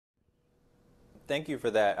Thank you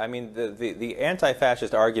for that. I mean, the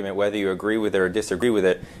anti-fascist argument, whether you agree with it or disagree with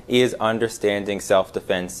it, is understanding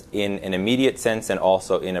self-defense in an immediate sense and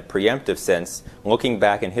also in a preemptive sense, looking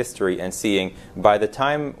back in history and seeing by the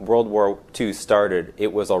time World War II started,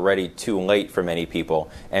 it was already too late for many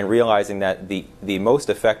people, and realizing that the most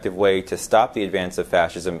effective way to stop the advance of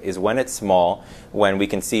fascism is when it's small, when we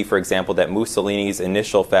can see, for example, that Mussolini's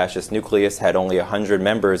initial fascist nucleus had only 100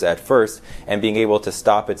 members at first, and being able to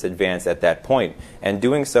stop its advance at that point. And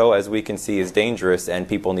doing so, as we can see, is dangerous, and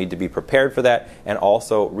people need to be prepared for that and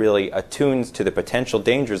also really attuned to the potential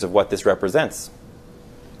dangers of what this represents.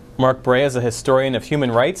 Mark Bray is a historian of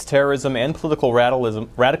human rights, terrorism, and political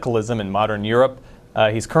radicalism in modern Europe.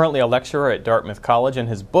 He's currently a lecturer at Dartmouth College, and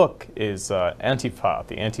his book is AntiFa,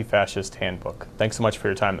 the Anti-Fascist Handbook. Thanks so much for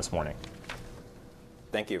your time this morning.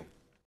 Thank you.